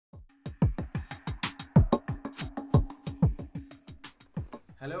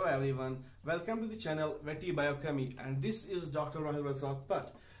Hello everyone, welcome to the channel Veterinary Biochemistry, and this is Dr. Rahul Razak.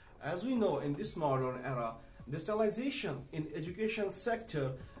 But as we know, in this modern era, digitalization in education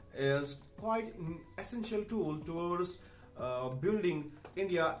sector is quite an essential tool towards building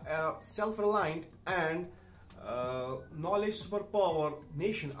India a self-reliant and knowledge superpower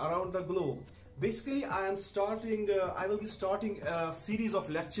nation around the globe. Basically, I will be starting a series of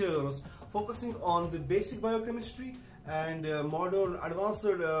lectures focusing on the basic biochemistry and modern advanced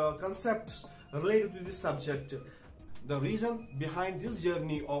concepts related to this subject. The reason behind this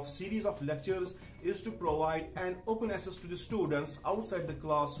journey of series of lectures is to provide an open access to the students outside the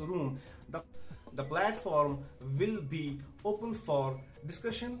classroom. The platform will be open for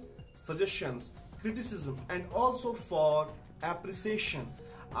discussion, suggestions, criticism, and also for appreciation.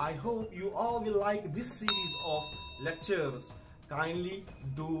 I hope you all will like this series of lectures. Kindly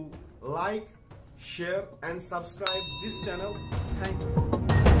do like, share and subscribe this channel. Thank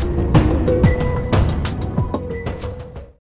you.